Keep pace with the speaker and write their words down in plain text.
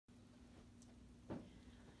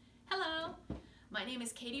My name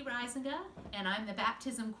is Katie Reisinger, and I'm the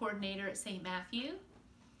baptism coordinator at St. Matthew.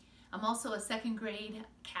 I'm also a second grade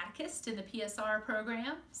catechist in the PSR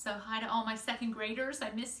program, so hi to all my second graders,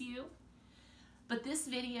 I miss you. But this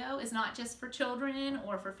video is not just for children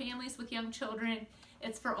or for families with young children,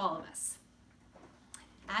 it's for all of us.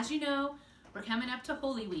 As you know, we're coming up to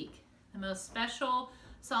Holy Week, the most special,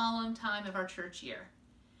 solemn time of our church year.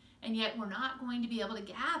 And yet we're not going to be able to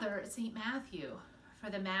gather at St. Matthew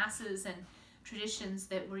for the masses and traditions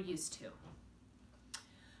that we're used to.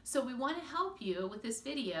 So we want to help you with this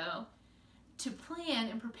video to plan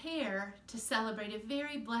and prepare to celebrate a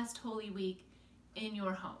very blessed Holy Week in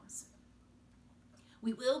your homes.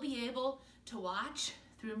 We will be able to watch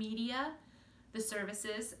through media the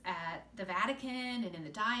services at the Vatican and in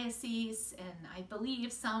the diocese, and I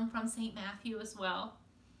believe some from St. Matthew as well.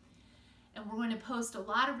 And we're going to post a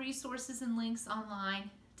lot of resources and links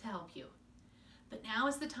online to help you. But now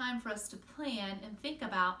is the time for us to plan and think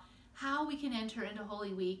about how we can enter into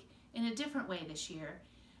Holy Week in a different way this year,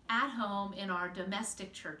 at home in our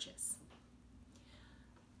domestic churches.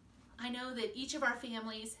 I know that each of our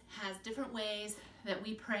families has different ways that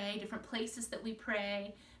we pray, different places that we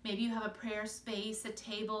pray. Maybe you have a prayer space, a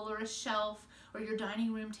table or a shelf, or your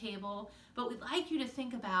dining room table. But we'd like you to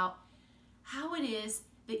think about how it is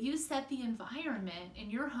that you set the environment in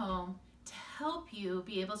your home to help you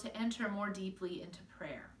be able to enter more deeply into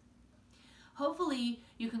prayer. Hopefully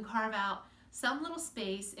you can carve out some little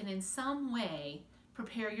space and in some way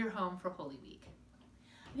prepare your home for Holy Week.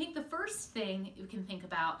 I think the first thing you can think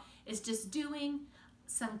about is just doing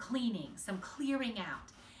some cleaning, some clearing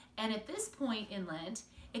out. And at this point in Lent,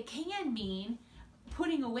 it can mean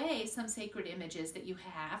putting away some sacred images that you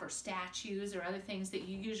have, or statues or other things that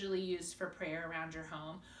you usually use for prayer around your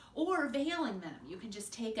home, or veiling them. You can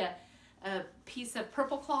just take a piece of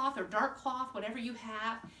purple cloth or dark cloth, whatever you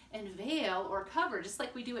have, and veil or cover, just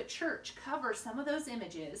like we do at church, cover some of those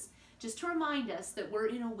images just to remind us that we're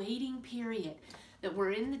in a waiting period, that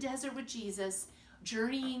we're in the desert with Jesus,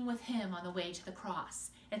 journeying with him on the way to the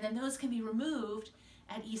cross. And then those can be removed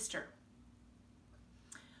at Easter.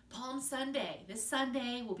 Palm Sunday. This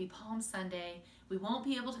Sunday will be Palm Sunday. We won't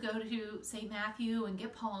be able to go to St. Matthew and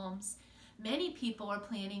get palms. Many people are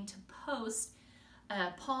planning to post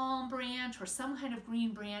a palm branch or some kind of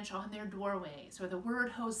green branch on their doorways, or the word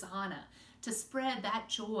Hosanna, to spread that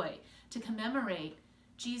joy, to commemorate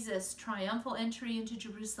Jesus' triumphal entry into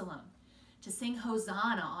Jerusalem, to sing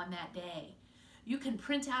Hosanna on that day. You can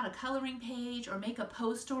print out a coloring page or make a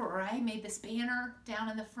poster, or I made this banner down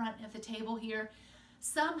in the front of the table here.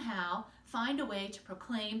 Somehow find a way to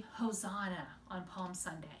proclaim Hosanna on Palm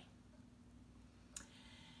Sunday.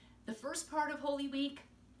 The first part of Holy Week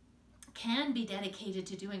can be dedicated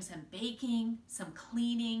to doing some baking, some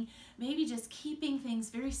cleaning, maybe just keeping things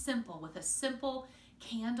very simple with a simple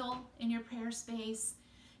candle in your prayer space,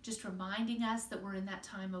 just reminding us that we're in that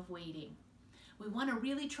time of waiting. We want to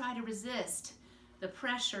really try to resist the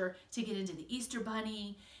pressure to get into the Easter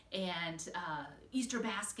bunny and Easter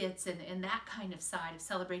baskets and that kind of side of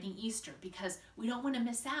celebrating Easter, because we don't want to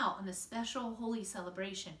miss out on the special holy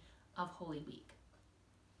celebration of Holy Week.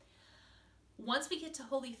 Once we get to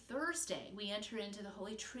Holy Thursday, we enter into the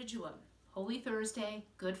Holy Triduum. Holy Thursday,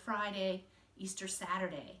 Good Friday, Easter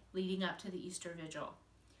Saturday, leading up to the Easter Vigil.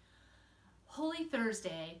 Holy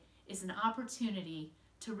Thursday is an opportunity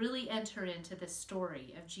to really enter into the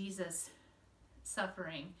story of Jesus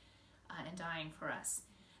suffering and dying for us.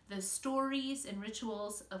 The stories and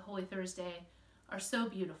rituals of Holy Thursday are so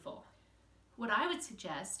beautiful. What I would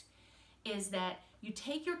suggest is that you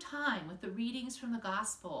take your time with the readings from the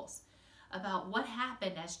Gospels about what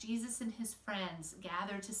happened as Jesus and his friends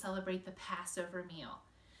gathered to celebrate the Passover meal.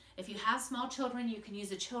 If you have small children, you can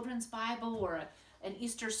use a children's Bible or an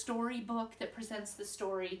Easter story book that presents the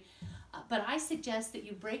story. But I suggest that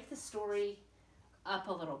you break the story up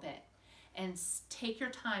a little bit and take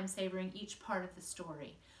your time savoring each part of the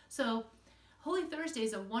story. So Holy Thursday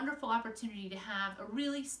is a wonderful opportunity to have a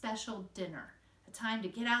really special dinner, a time to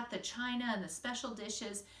get out the china and the special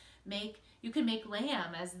dishes. You can make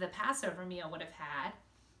lamb as the Passover meal would have had.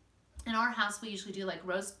 In our house, we usually do like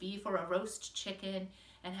roast beef or a roast chicken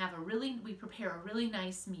and we prepare a really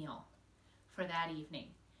nice meal for that evening.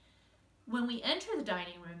 When we enter the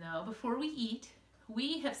dining room though, before we eat,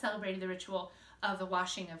 we have celebrated the ritual of the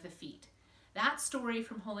washing of the feet. That story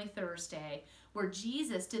from Holy Thursday, where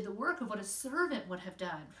Jesus did the work of what a servant would have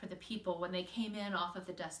done for the people when they came in off of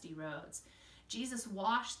the dusty roads. Jesus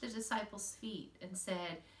washed the disciples' feet and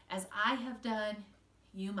said, "As I have done,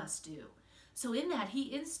 you must do." So in that, he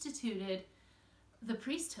instituted the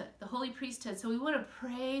priesthood, the holy priesthood. So we want to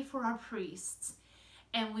pray for our priests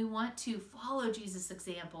And we want to follow Jesus'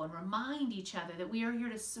 example and remind each other that we are here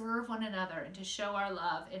to serve one another and to show our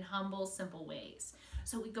love in humble, simple ways.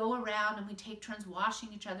 So we go around and we take turns washing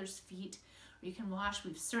each other's feet. Or you can wash,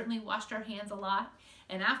 we've certainly washed our hands a lot.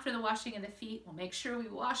 And after the washing of the feet, we'll make sure we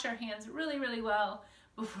wash our hands really, really well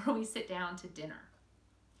before we sit down to dinner.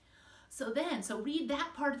 So read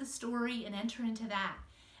that part of the story and enter into that.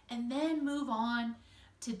 And then move on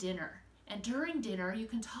to dinner. And during dinner, you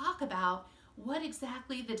can talk about what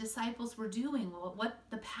exactly the disciples were doing, what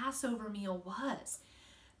the Passover meal was.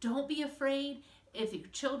 Don't be afraid. If your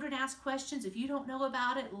children ask questions, if you don't know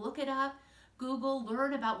about it, look it up. Google,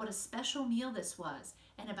 learn about what a special meal this was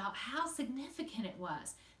and about how significant it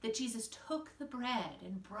was that Jesus took the bread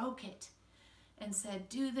and broke it and said,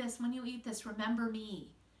 do this, when you eat this, remember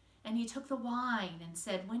me. And he took the wine and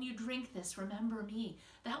said, when you drink this, remember me.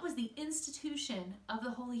 That was the institution of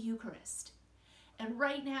the Holy Eucharist. And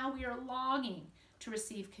right now we are longing to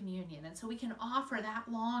receive communion. And so we can offer that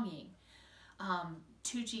longing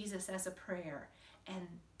to Jesus as a prayer and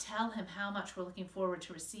tell him how much we're looking forward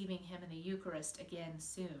to receiving him in the Eucharist again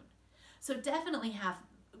soon. So definitely have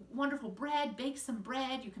wonderful bread, bake some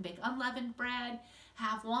bread. You can bake unleavened bread,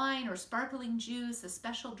 have wine or sparkling juice, a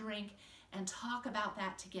special drink, and talk about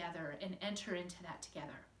that together and enter into that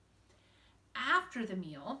together. After the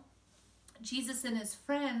meal, Jesus and his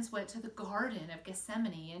friends went to the Garden of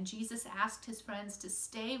Gethsemane, and Jesus asked his friends to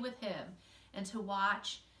stay with him and to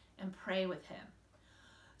watch and pray with him.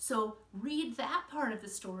 So read that part of the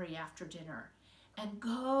story after dinner and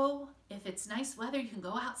go, if it's nice weather, you can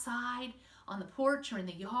go outside on the porch or in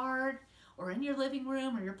the yard or in your living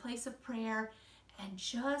room or your place of prayer and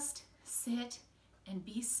just sit and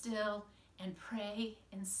be still and pray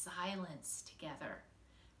in silence together.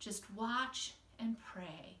 Just watch and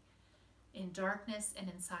pray in darkness and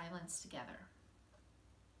in silence together.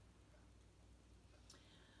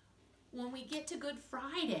 When we get to Good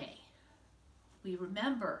Friday, we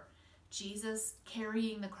remember Jesus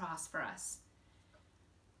carrying the cross for us.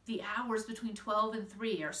 The hours between 12 and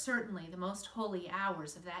 3 are certainly the most holy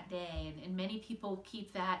hours of that day, and many people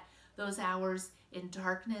keep those hours in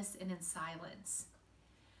darkness and in silence.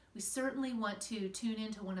 We certainly want to tune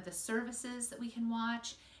into one of the services that we can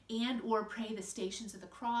watch and or pray the Stations of the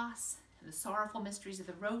Cross and the Sorrowful Mysteries of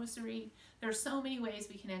the Rosary. There are so many ways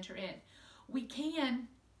we can enter in. We can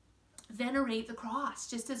venerate the cross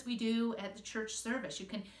just as we do at the church service. You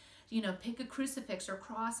can, pick a crucifix or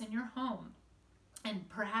cross in your home, and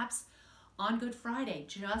perhaps on Good Friday,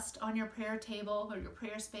 just on your prayer table or your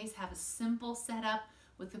prayer space, have a simple setup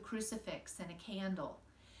with the crucifix and a candle.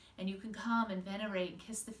 And you can come and venerate and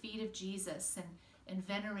kiss the feet of Jesus and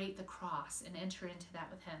venerate the cross and enter into that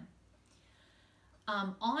with him.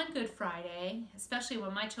 On Good Friday, especially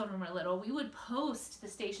when my children were little, we would post the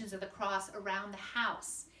Stations of the Cross around the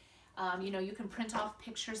house. You can print off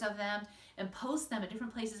pictures of them and post them at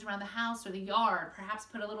different places around the house or the yard, perhaps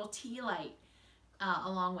put a little tea light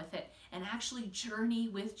along with it, and actually journey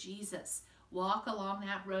with Jesus. Walk along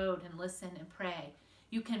that road and listen and pray.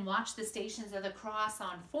 You can watch the Stations of the Cross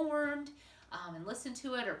on Formed and listen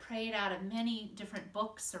to it or pray it out of many different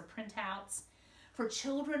books or printouts. For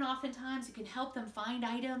children, oftentimes, you can help them find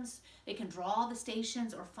items. They can draw the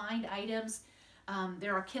stations or find items.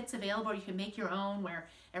 There are kits available. You can make your own where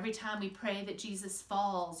every time we pray that Jesus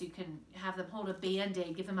falls, you can have them hold a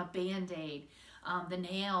Band-Aid, give him a Band-Aid. The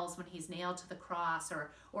nails when he's nailed to the cross,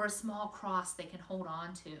 or a small cross they can hold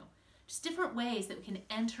on to. Just different ways that we can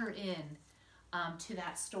enter in to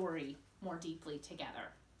that story more deeply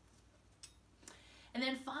together. And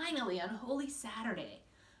then finally, on Holy Saturday,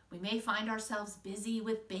 we may find ourselves busy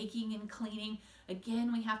with baking and cleaning.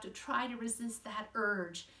 Again, we have to try to resist that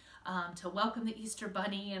urge to welcome the Easter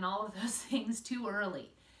Bunny and all of those things too early.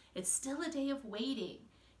 It's still a day of waiting.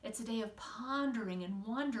 It's a day of pondering and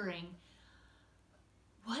wondering,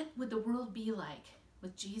 what would the world be like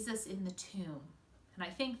with Jesus in the tomb? And I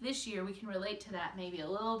think this year we can relate to that maybe a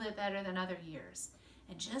little bit better than other years.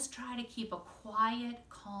 And just try to keep a quiet,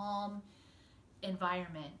 calm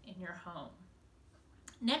environment in your home.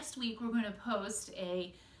 Next week we're going to post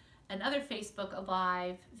another Facebook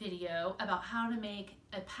Live video about how to make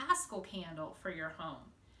a Paschal candle for your home.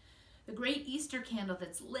 The great Easter candle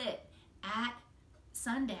that's lit at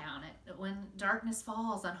sundown, when darkness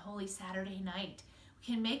falls on Holy Saturday night.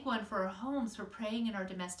 We can make one for our homes for praying in our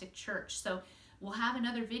domestic church. So we'll have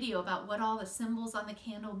another video about what all the symbols on the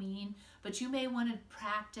candle mean, but you may want to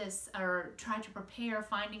practice or try to prepare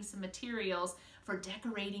finding some materials for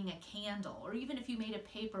decorating a candle, or even if you made a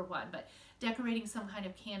paper one, but decorating some kind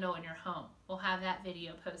of candle in your home. We'll have that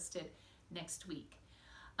video posted next week.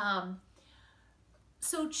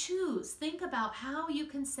 So choose, think about how you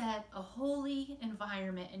can set a holy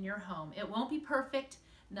environment in your home. It won't be perfect.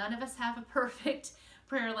 None of us have a perfect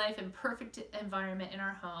prayer life and perfect environment in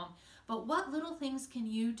our home. But what little things can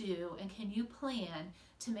you do and can you plan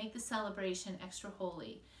to make the celebration extra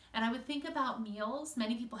holy? And I would think about meals.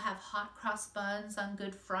 Many people have hot cross buns on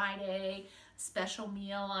Good Friday, special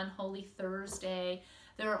meal on Holy Thursday.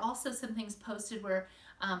 There are also some things posted where,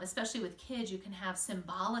 especially with kids, you can have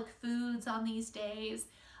symbolic foods on these days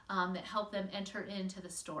that help them enter into the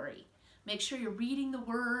story. Make sure you're reading the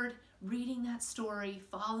Word, reading that story,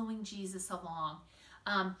 following Jesus along.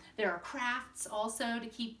 There are crafts also to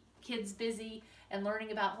keep kids busy and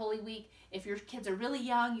learning about Holy Week. If your kids are really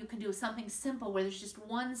young, you can do something simple where there's just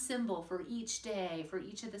one symbol for each day, for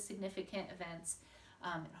each of the significant events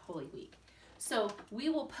in Holy Week. So we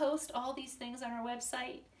will post all these things on our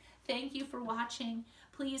website. Thank you for watching.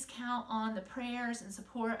 Please count on the prayers and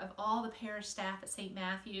support of all the parish staff at St.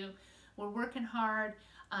 Matthew. We're working hard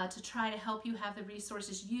to try to help you have the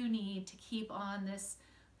resources you need to keep on this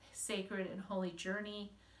sacred and holy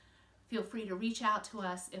journey. Feel free to reach out to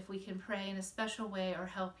us if we can pray in a special way or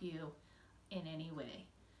help you in any way.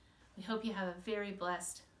 We hope you have a very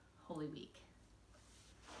blessed Holy Week.